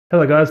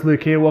Hello guys,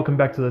 Luke here, welcome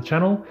back to the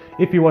channel.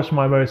 If you watched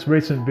my most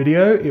recent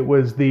video, it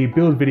was the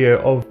build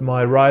video of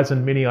my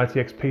Ryzen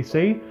Mini-ITX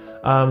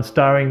PC,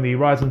 starring the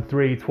Ryzen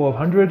 3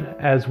 1200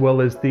 as well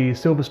as the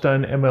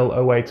Silverstone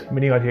ML08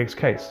 Mini-ITX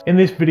case. In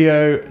this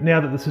video, now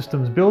that the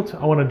system's built,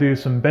 I want to do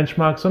some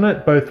benchmarks on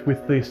it, both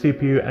with the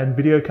CPU and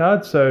video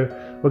card. So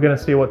we're going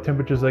to see what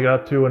temperatures they get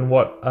up to and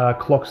what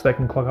clocks they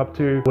can clock up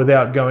to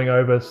without going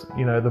over,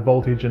 the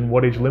voltage and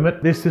wattage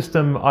limit. This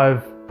system,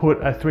 I've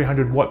put a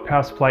 300 watt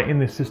power supply in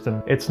this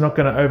system. It's not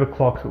going to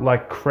overclock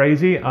like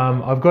crazy.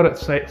 I've got it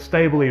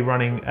stably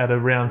running at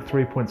around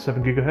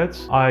 3.7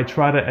 gigahertz. I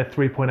tried it at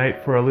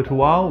 3.8 for a little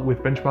while with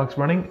benchmarks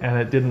running and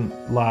it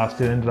didn't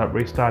last. It ended up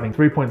restarting.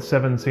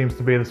 3.7 seems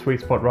to be the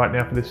sweet spot right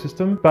now for this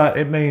system, but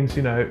it means,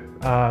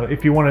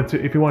 if you wanted to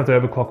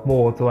overclock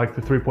more to like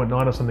the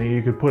 3.9 or something,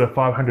 you could put a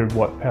 500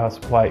 watt power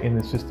supply in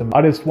this system.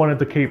 I just wanted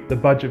to keep the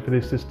budget for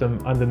this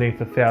system underneath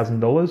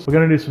 $1,000. We're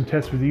going to do some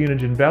tests with the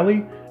Unigine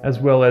Valley, as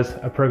well as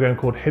a program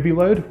called Heavy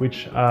Load,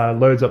 which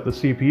loads up the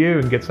CPU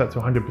and gets that to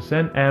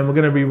 100%. And we're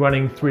going to be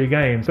running 3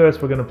 games.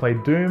 First, we're going to play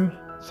Doom.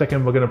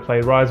 Second, we're going to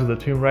play Rise of the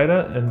Tomb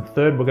Raider. And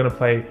third, we're going to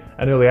play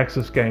an early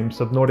access game,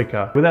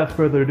 Subnautica. Without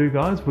further ado,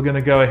 guys, we're going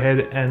to go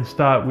ahead and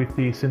start with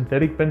the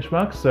synthetic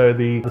benchmarks. So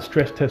the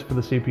stress test for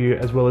the CPU,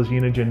 as well as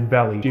Unigine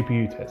Valley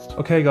GPU test.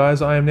 Okay,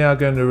 guys, I am now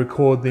going to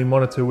record the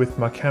monitor with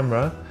my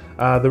camera.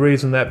 The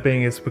reason that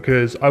being is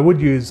because I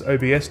would use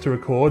OBS to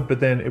record,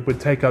 but then it would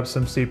take up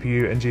some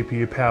CPU and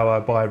GPU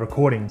power by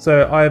recording.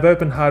 So I have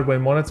opened Hardware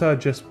Monitor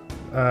just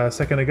a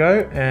second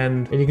ago,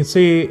 and you can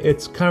see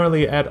it's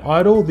currently at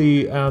idle.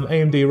 The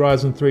AMD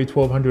Ryzen 3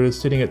 1200 is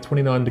sitting at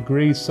 29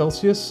 degrees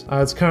Celsius.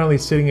 It's currently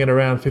sitting at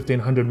around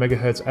 1500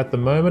 megahertz at the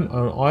moment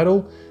on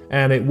idle,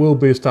 and it will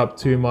boost up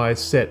to my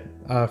set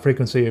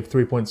frequency of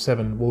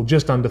 3.7, well,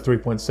 just under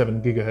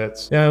 3.7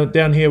 gigahertz. Now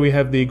down here we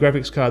have the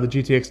graphics card, the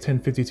GTX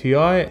 1050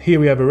 Ti. Here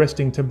we have a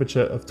resting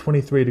temperature of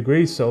 23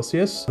 degrees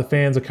Celsius. The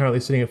fans are currently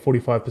sitting at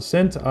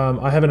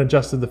 45%. I haven't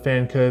adjusted the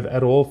fan curve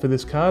at all for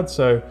this card,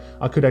 so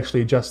I could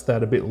actually adjust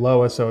that a bit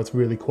lower so it's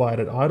really quiet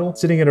at idle.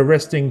 Sitting at a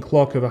resting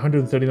clock of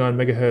 139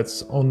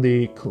 megahertz on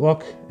the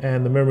clock,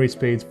 and the memory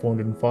speed's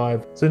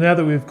 405. So now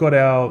that we've got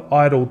our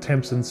idle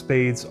temps and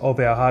speeds of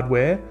our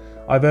hardware,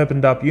 I've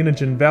opened up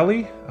Unigine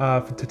Valley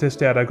to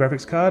test out our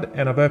graphics card,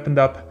 and I've opened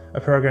up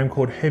a program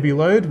called Heavy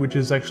Load, which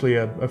is actually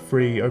a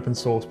free open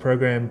source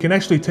program. You can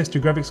actually test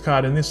your graphics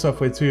card in this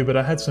software too, but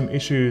I had some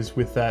issues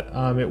with that.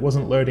 It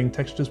wasn't loading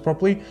textures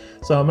properly,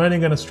 so I'm only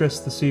going to stress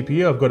the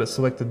CPU. I've got it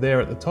selected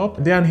there at the top.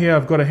 And down here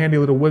I've got a handy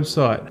little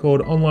website called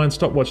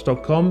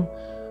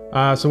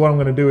onlinestopwatch.com. So what I'm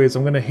going to do is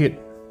I'm going to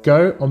hit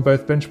go on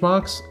both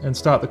benchmarks and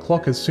start the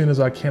clock as soon as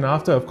I can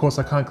after. Of course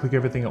I can't click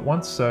everything at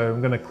once, so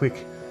I'm going to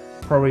click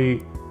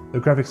probably the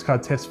graphics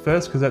card test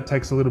first, because that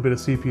takes a little bit of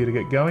CPU to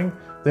get going.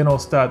 Then I'll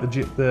start the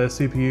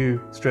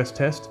CPU stress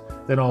test.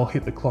 Then I'll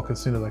hit the clock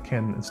as soon as I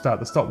can and start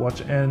the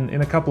stopwatch. And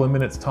in a couple of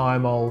minutes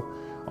time, I'll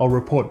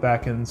report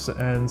back and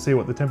see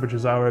what the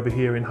temperatures are over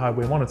here in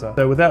Hardware Monitor.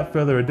 So without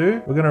further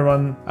ado, we're going to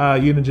run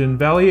Unigine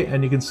Valley,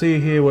 and you can see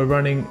here we're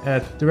running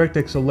at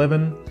DirectX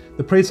 11.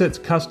 The preset's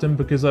custom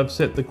because I've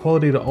set the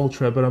quality to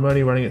ultra, but I'm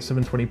only running at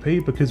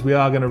 720p because we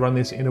are going to run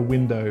this in a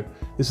window.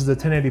 This is a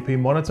 1080p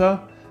monitor,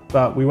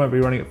 but we won't be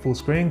running it full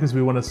screen because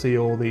we want to see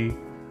all the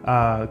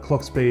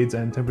clock speeds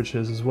and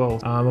temperatures as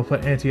well. I'll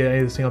put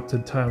anti-aliasing up to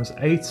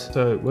 ×8.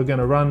 So we're going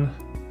to run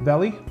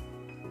Valley.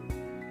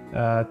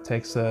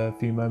 Takes a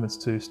few moments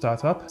to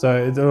start up.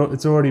 So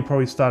it's already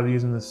probably started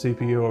using the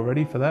CPU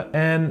already for that.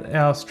 And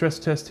our stress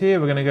test here,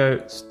 we're going to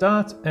go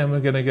start, and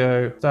we're going to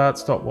go start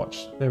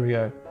stopwatch. There we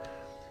go.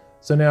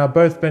 So now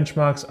both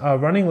benchmarks are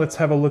running. Let's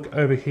have a look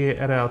over here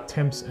at our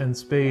temps and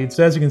speeds.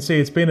 So as you can see,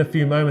 it's been a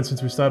few moments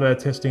since we started our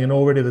testing, and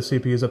already the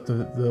CPU is up to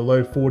the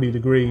low 40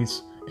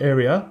 degrees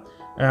area.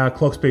 Our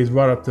clock speed is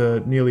right up to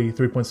nearly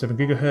 3.7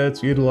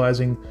 gigahertz,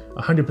 utilizing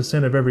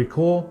 100% of every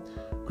core.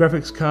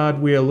 Graphics card,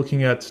 we are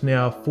looking at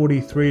now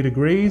 43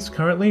 degrees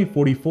currently,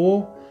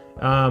 44,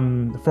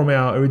 from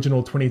our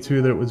original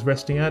 22 that it was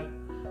resting at.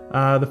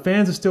 The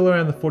fans are still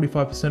around the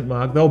 45%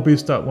 mark. They'll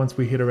boost up once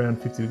we hit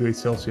around 50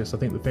 degrees Celsius. I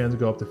think the fans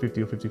will go up to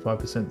 50 or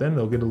 55% then.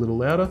 They'll get a little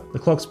louder. The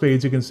clock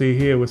speeds, you can see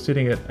here, we're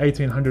sitting at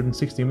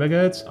 1860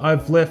 megahertz.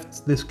 I've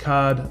left this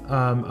card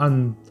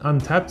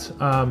untapped.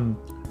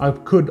 I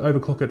could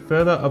overclock it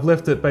further. I've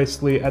left it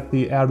basically at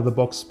the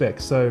out-of-the-box spec.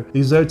 So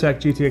the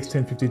Zotac GTX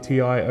 1050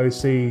 Ti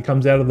OC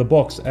comes out of the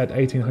box at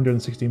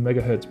 1860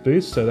 megahertz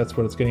boost. So that's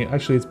what it's getting.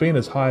 Actually, it's been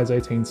as high as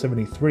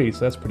 1873, so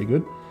that's pretty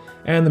good.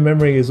 And the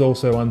memory is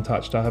also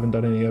untouched. I haven't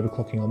done any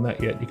overclocking on that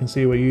yet. You can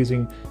see we're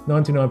using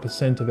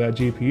 99% of our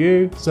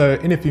GPU. So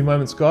in a few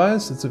moments,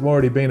 guys, it's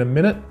already been a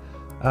minute.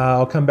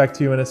 I'll come back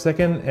to you in a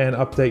second and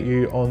update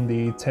you on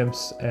the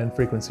temps and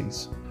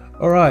frequencies.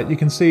 Alright, you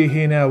can see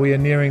here now we are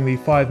nearing the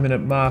 5-minute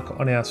mark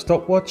on our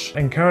stopwatch,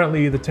 and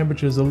currently the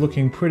temperatures are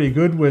looking pretty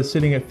good. We're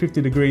sitting at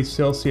 50 degrees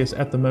Celsius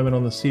at the moment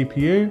on the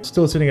CPU.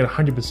 Still sitting at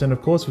 100%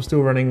 of course. We're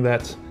still running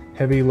that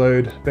Heavy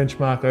Load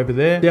benchmark over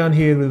there. Down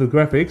here with the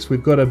graphics,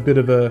 we've got a bit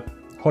of a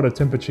hotter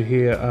temperature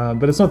here,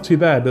 but it's not too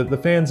bad. The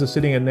fans are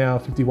sitting at now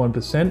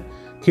 51%.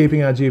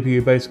 keeping our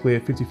GPU basically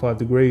at 55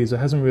 degrees. It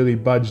hasn't really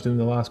budged in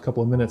the last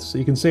couple of minutes. So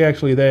you can see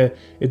actually there,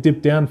 it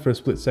dipped down for a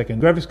split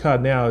second. Graphics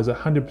card now is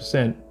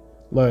 100%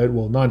 load,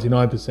 well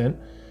 99%,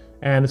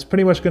 and it's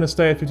pretty much going to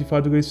stay at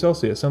 55 degrees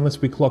Celsius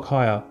unless we clock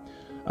higher.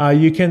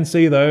 You can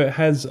see though, it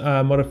has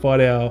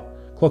modified our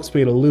clock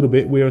speed a little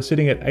bit. We were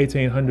sitting at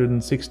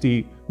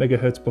 1860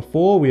 megahertz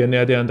before. We are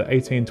now down to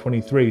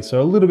 1823,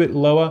 so a little bit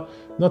lower,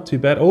 not too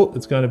bad. Oh,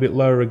 it's going a bit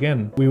lower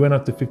again. We went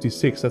up to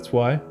 56, that's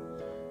why.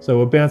 So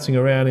we're bouncing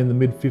around in the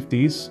mid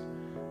 50s,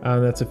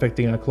 and that's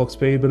affecting our clock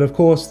speed. But of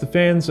course, the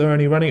fans are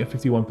only running at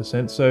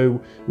 51%, so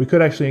we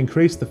could actually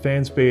increase the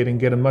fan speed and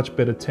get a much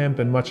better temp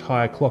and much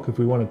higher clock if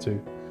we wanted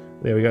to.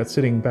 There we go, it's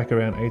sitting back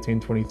around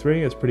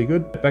 1823, that's pretty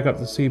good. Back up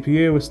to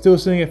CPU, we're still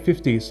sitting at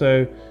 50,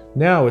 so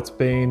now it's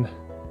been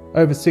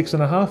over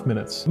 6.5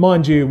 minutes.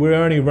 Mind you, we're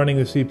only running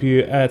the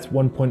CPU at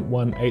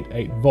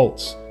 1.188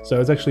 volts,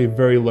 so it's actually a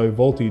very low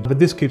voltage, but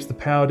this keeps the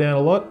power down a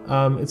lot.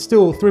 It's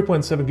still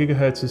 3.7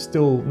 gigahertz is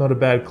still not a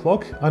bad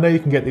clock. I know you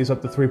can get these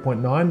up to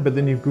 3.9, but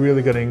then you've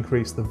really got to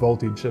increase the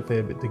voltage a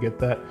fair bit to get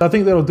that. I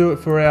think that'll do it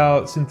for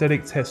our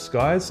synthetic tests,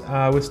 guys.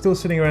 We're still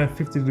sitting around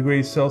 50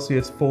 degrees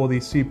Celsius for the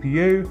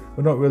CPU.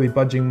 We're not really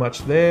budging much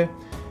there.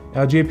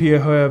 Our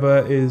GPU,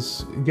 however,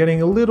 is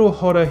getting a little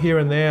hotter here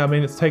and there. I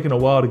mean, it's taken a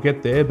while to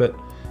get there, but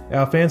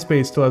our fan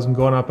speed still hasn't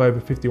gone up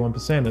over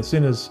 51%. As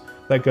soon as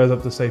that goes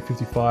up to say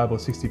 55 or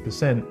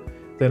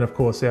 60%, then of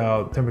course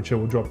our temperature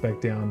will drop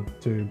back down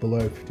to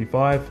below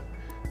 55.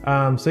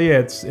 So yeah,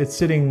 it's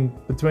sitting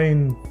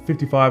between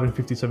 55 and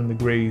 57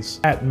 degrees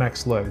at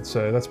max load,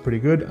 so that's pretty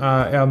good.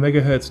 Our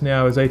megahertz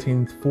now is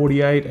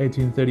 1848,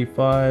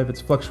 1835.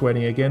 It's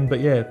fluctuating again,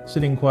 but yeah,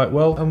 sitting quite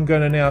well. I'm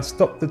going to now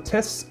stop the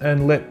tests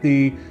and let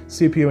the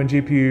CPU and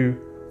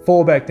GPU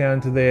fall back down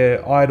to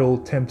their idle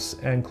temps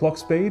and clock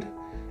speed.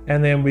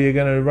 And then we are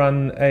going to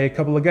run a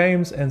couple of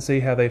games and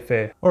see how they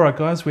fare. Alright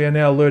guys, we are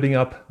now loading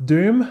up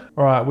Doom.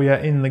 Alright, we are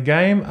in the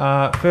game.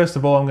 First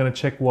of all, I'm going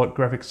to check what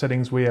graphics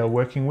settings we are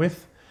working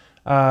with.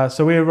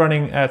 So we are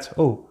running at,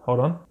 oh,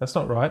 hold on, that's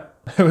not right.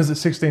 It was a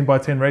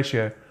 16:10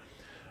 ratio.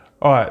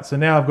 Alright, so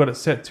now I've got it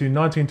set to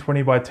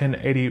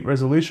 1920x1080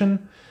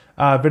 resolution.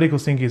 Vertical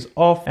sync is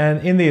off.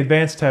 And in the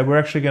advanced tab, we're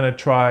actually going to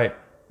try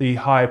the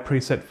high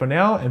preset for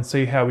now and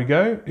see how we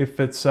go.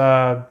 If it's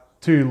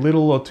too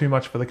little or too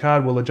much for the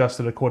card, we'll adjust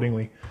it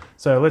accordingly.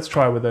 So let's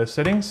try with those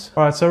settings.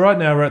 All right, so right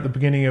now we're at the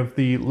beginning of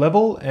the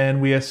level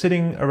and we are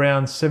sitting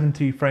around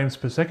 70 frames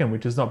per second,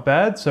 which is not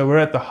bad. So we're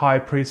at the high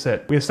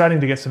preset. We are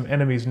starting to get some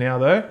enemies now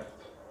though.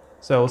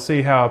 So we'll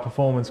see how our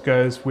performance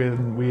goes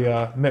when we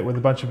are met with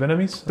a bunch of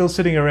enemies. Still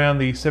sitting around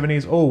the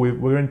 70s. Oh,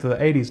 we're into the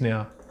 80s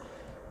now.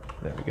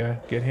 There we go,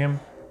 get him.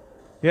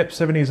 Yep,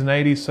 70s and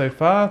 80s so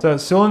far. So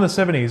it's still in the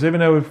 70s, even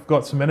though we've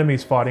got some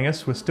enemies fighting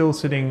us, we're still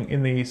sitting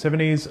in the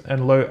 70s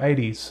and low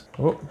 80s.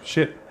 Oh,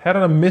 shit. How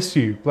did I miss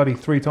you? Bloody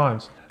 3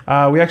 times.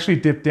 We actually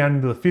dipped down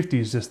into the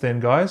 50s just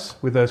then, guys,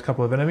 with those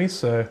couple of enemies,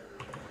 so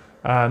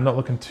not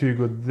looking too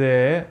good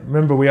there.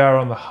 Remember, we are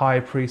on the high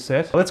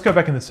preset. Let's go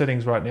back in the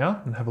settings right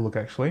now and have a look,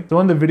 actually. So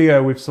on the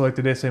video, we've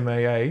selected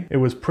SMAA. It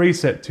was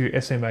preset to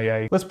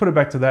SMAA. Let's put it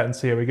back to that and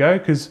see how we go,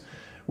 because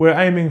we're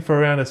aiming for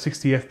around a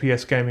 60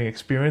 FPS gaming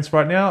experience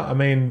right now. I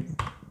mean,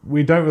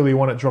 we don't really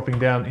want it dropping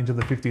down into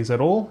the 50s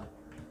at all,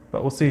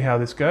 but we'll see how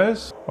this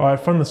goes. All right,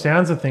 from the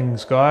sounds of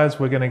things, guys,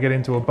 we're gonna get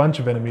into a bunch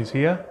of enemies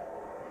here.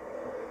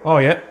 Oh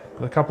yeah,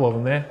 a couple of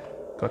them there.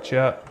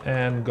 Gotcha,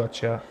 and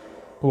gotcha.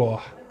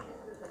 Whoa,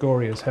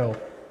 gory as hell.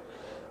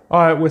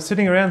 All right, we're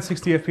sitting around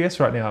 60 FPS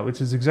right now, which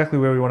is exactly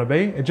where we wanna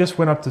be. It just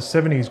went up to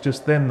 70s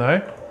just then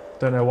though.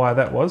 Don't know why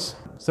that was.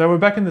 So we're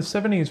back in the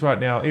 70s right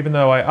now, even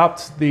though I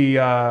upped the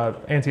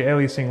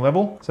anti-aliasing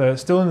level. So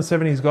it's still in the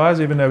 70s, guys,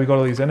 even though we got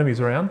all these enemies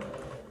around.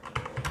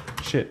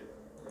 Shit,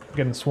 I'm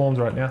getting swarmed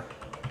right now.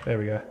 There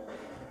we go.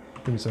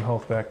 Give me some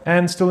health back.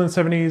 And still in the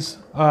 70s,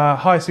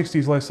 high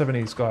 60s, low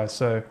 70s, guys.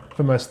 So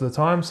for most of the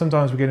time,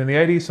 sometimes we get in the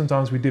 80s,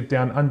 sometimes we dip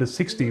down under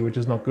 60, which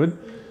is not good.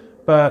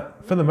 But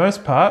for the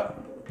most part,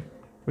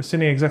 we're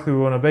sitting exactly where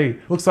we want to be.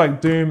 Looks like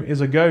Doom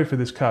is a go for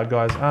this card,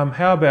 guys.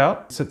 How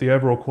about set the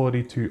overall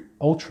quality to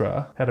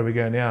Ultra? How do we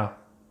go now?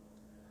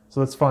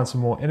 So let's find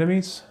some more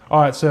enemies. All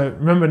right, so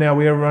remember now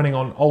we are running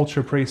on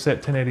Ultra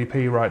preset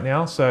 1080p right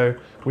now. So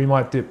we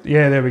might dip,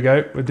 yeah, there we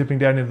go. We're dipping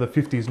down into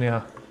the 50s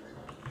now.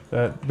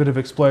 A bit of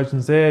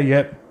explosions there,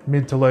 yep,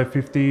 mid to low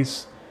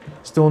 50s.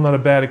 Still not a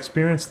bad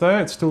experience though,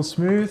 it's still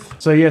smooth.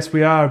 So yes,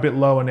 we are a bit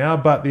lower now,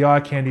 but the eye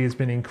candy has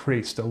been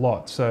increased a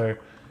lot. So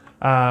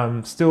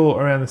still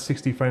around the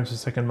 60 frames per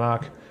second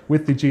mark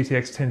with the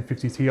GTX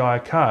 1050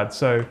 Ti card.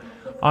 So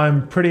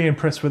I'm pretty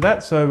impressed with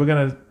that. So we're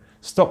going to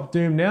stop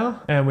Doom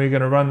now and we're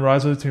going to run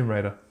Rise of the Tomb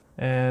Raider.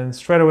 And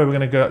straight away we're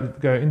going to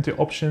go into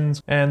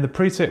options and the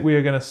preset we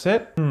are going to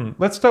set.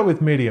 Let's start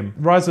with medium.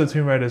 Rise of the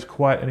Tomb Raider is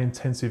quite an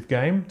intensive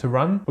game to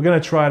run. We're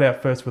going to try it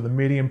out first with a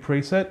medium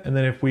preset, and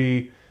then if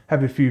we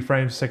have a few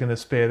frames per second to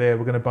spare there,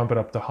 we're going to bump it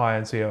up to high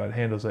and see how it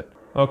handles it.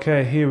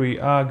 Okay, here we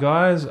are,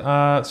 guys.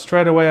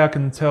 Straight away I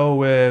can tell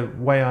we're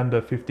way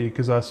under 50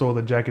 because I saw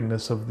the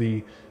jaggedness of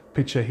the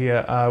picture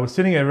here. We're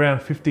sitting at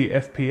around 50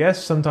 FPS,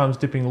 sometimes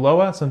dipping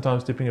lower,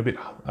 sometimes dipping a bit,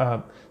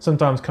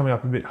 sometimes coming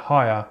up a bit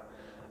higher.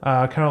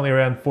 Currently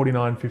around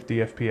 49, 50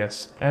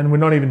 FPS. And we're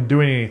not even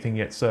doing anything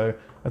yet, so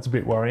that's a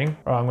bit worrying.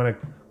 All right, I'm gonna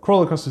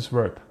crawl across this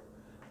rope.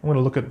 I'm gonna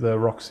look at the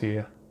rocks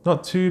here.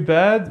 Not too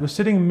bad. We're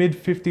sitting mid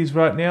 50s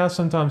right now,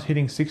 sometimes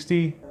hitting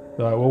 60.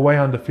 So we're way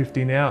under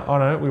 50 now. Oh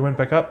no, we went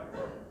back up.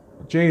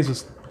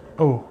 Jesus.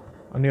 Oh,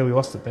 I nearly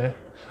lost it there.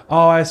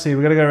 Oh, I see,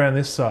 we gotta go around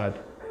this side.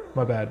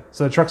 My bad.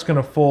 So the truck's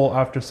gonna fall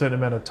after a certain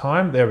amount of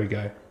time. There we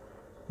go.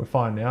 We're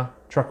fine now.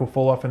 Truck will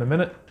fall off in a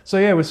minute. So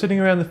yeah, we're sitting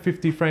around the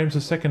 50 frames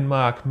a second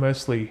mark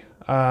mostly.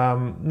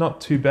 Not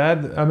too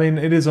bad. I mean,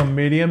 it is on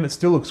medium. It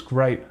still looks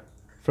great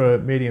for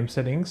medium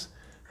settings.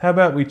 How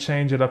about we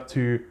change it up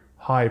to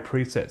high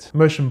preset?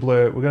 Motion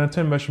blur. We're gonna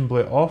turn motion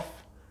blur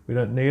off. We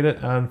don't need it.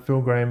 And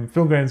fill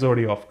grain's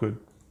already off. Good.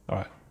 All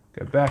right,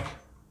 go back.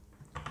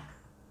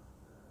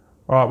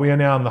 All right, we are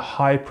now on the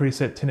high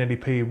preset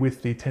 1080p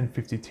with the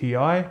 1050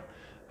 Ti.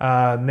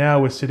 Now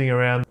we're sitting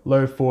around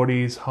low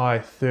 40s, high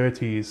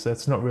 30s.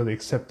 That's not really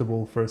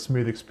acceptable for a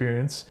smooth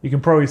experience. You can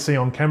probably see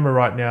on camera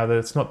right now that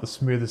it's not the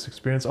smoothest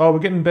experience. Oh, we're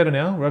getting better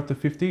now. We're up to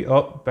 50.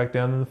 Oh, back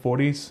down in the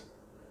 40s.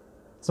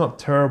 It's not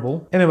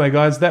terrible. Anyway,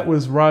 guys, that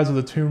was Rise of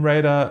the Tomb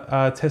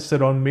Raider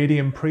tested on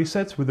medium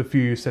presets with a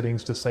few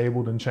settings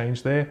disabled and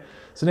changed there.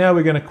 So now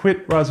we're going to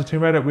quit Rise of the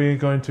Tomb Raider. We're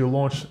going to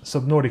launch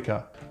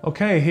Subnautica.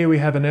 Okay, here we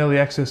have an early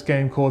access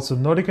game called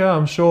Subnautica.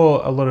 I'm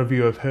sure a lot of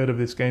you have heard of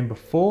this game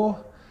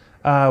before.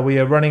 We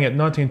are running at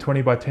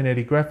 1920 by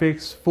 1080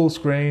 graphics, full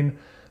screen,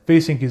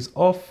 VSync is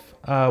off.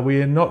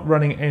 We are not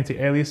running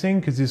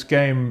anti-aliasing because this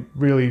game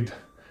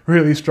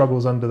really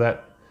struggles under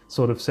that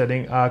sort of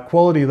setting.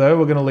 Quality though,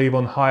 we're going to leave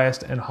on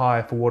highest and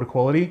high for water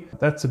quality.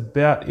 That's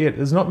about it.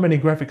 There's not many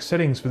graphic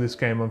settings for this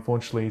game,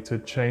 unfortunately, to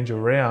change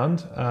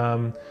around.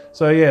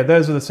 So yeah,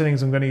 those are the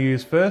settings I'm going to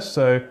use first.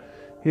 So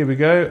here we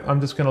go.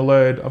 I'm just going to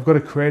load. I've got a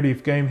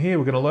creative game here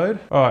we're going to load.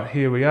 All right,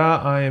 here we are.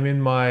 I am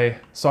in my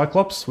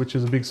Cyclops, which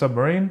is a big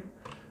submarine.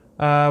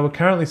 We're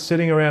currently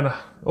sitting around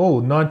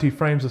 90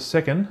 frames a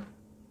second.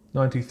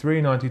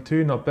 93,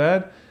 92, not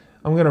bad.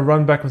 I'm going to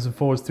run backwards and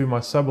forwards through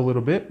my sub a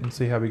little bit and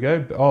see how we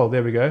go. Oh,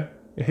 there we go.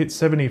 It hit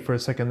 70 for a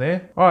second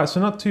there. All right, so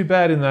not too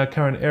bad in the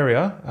current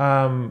area.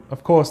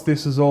 Of course,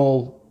 this is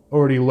all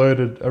already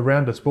loaded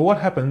around us, but what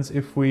happens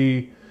if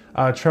we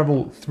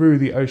travel through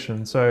the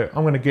ocean? So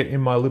I'm going to get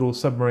in my little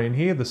submarine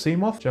here, the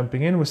Seamoth,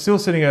 jumping in. We're still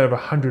sitting at over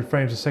 100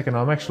 frames a second.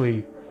 I'm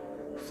actually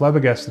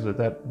flabbergasted at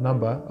that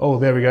number. Oh,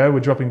 there we go.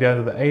 We're dropping down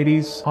to the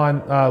 80s,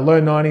 low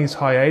 90s,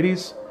 high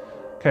 80s.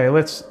 Okay,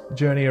 let's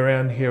journey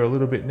around here a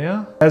little bit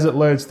now. As it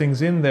loads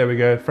things in, there we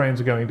go.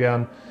 Frames are going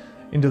down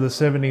into the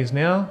 70s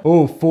now.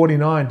 Oh,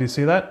 49, do you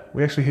see that?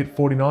 We actually hit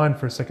 49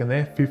 for a second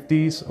there.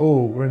 50s,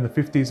 oh, we're in the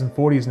 50s and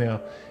 40s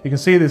now. You can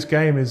see this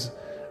game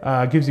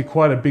gives you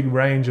quite a big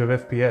range of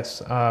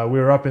FPS. We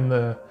were up in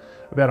the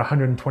about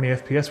 120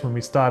 FPS when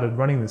we started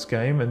running this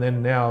game, and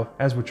then now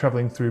as we're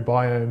traveling through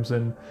biomes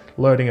and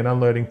loading and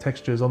unloading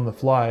textures on the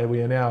fly, we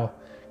are now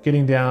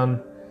getting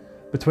down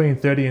between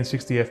 30 and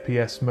 60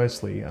 FPS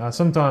mostly.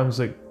 Sometimes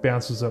it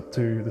bounces up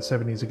to the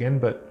 70s again,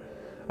 but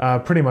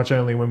pretty much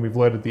only when we've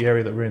loaded the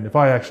area that we're in. If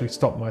I actually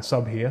stop my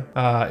sub here,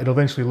 it'll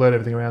eventually load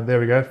everything around. There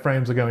we go,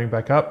 frames are going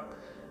back up.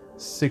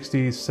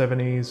 60s,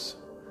 70s,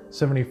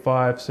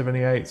 75,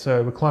 78,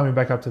 so we're climbing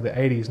back up to the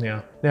 80s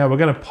now. Now we're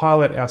going to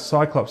pilot our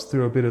Cyclops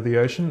through a bit of the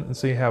ocean and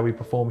see how we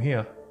perform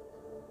here.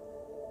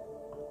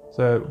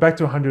 So back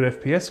to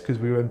 100 FPS because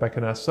we went back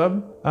in our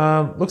sub.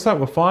 Looks like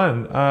we're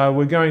fine.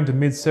 We're going to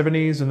mid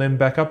 70s and then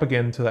back up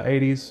again to the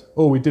 80s.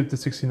 Oh, we dipped to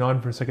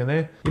 69 for a second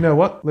there. You know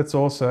what? Let's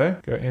also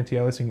go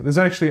anti-aliasing. There's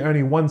actually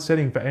only one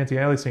setting for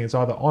anti-aliasing. It's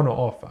either on or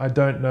off. I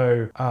don't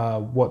know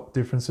what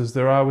differences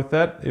there are with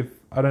that.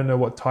 I don't know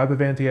what type of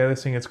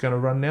anti-aliasing it's going to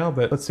run now,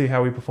 but let's see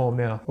how we perform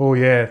now. Oh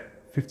yeah.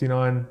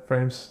 59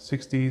 frames,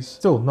 60s,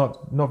 still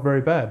not very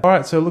bad. All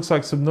right, so it looks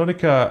like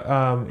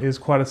Subnautica is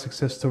quite a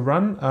success to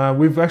run.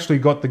 We've actually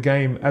got the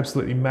game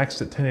absolutely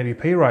maxed at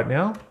 1080p right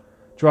now,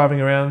 driving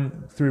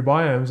around through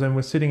biomes, and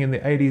we're sitting in the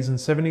 80s and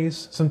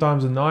 70s,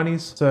 sometimes the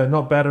 90s, so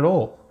not bad at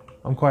all.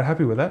 I'm quite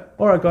happy with that.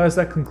 All right, guys,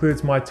 that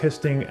concludes my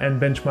testing and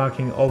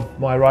benchmarking of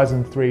my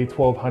Ryzen 3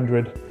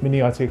 1200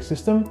 Mini-ITX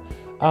system.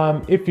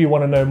 If you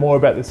want to know more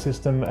about this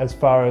system as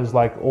far as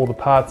like all the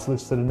parts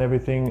listed and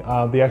everything,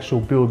 the actual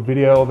build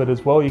video of it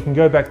as well, you can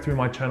go back through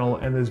my channel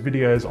and there's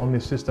videos on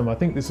this system. I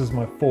think this is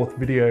my 4th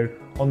video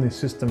on this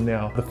system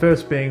now. The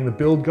first being the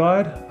build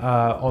guide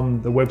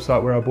on the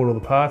website where I bought all the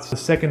parts. The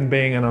second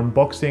being an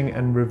unboxing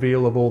and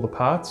reveal of all the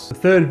parts. The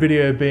third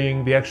video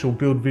being the actual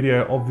build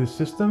video of this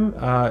system.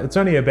 It's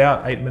only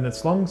about 8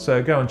 minutes long,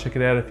 so go and check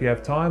it out if you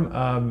have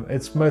time.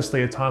 It's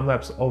mostly a time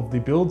lapse of the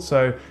build,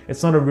 so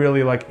it's not a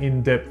really like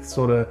in-depth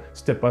sort of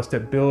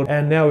step-by-step build.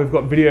 And now we've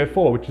got video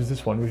 4, which is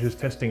this one, which is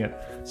testing it.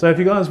 So if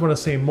you guys want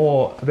to see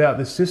more about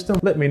this system,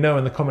 let me know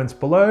in the comments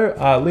below.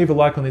 Leave a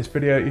like on this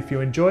video if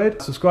you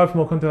enjoyed. Subscribe for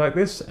more content like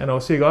this, and I'll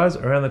see you guys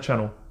around the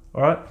channel.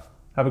 All right,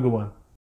 have a good one.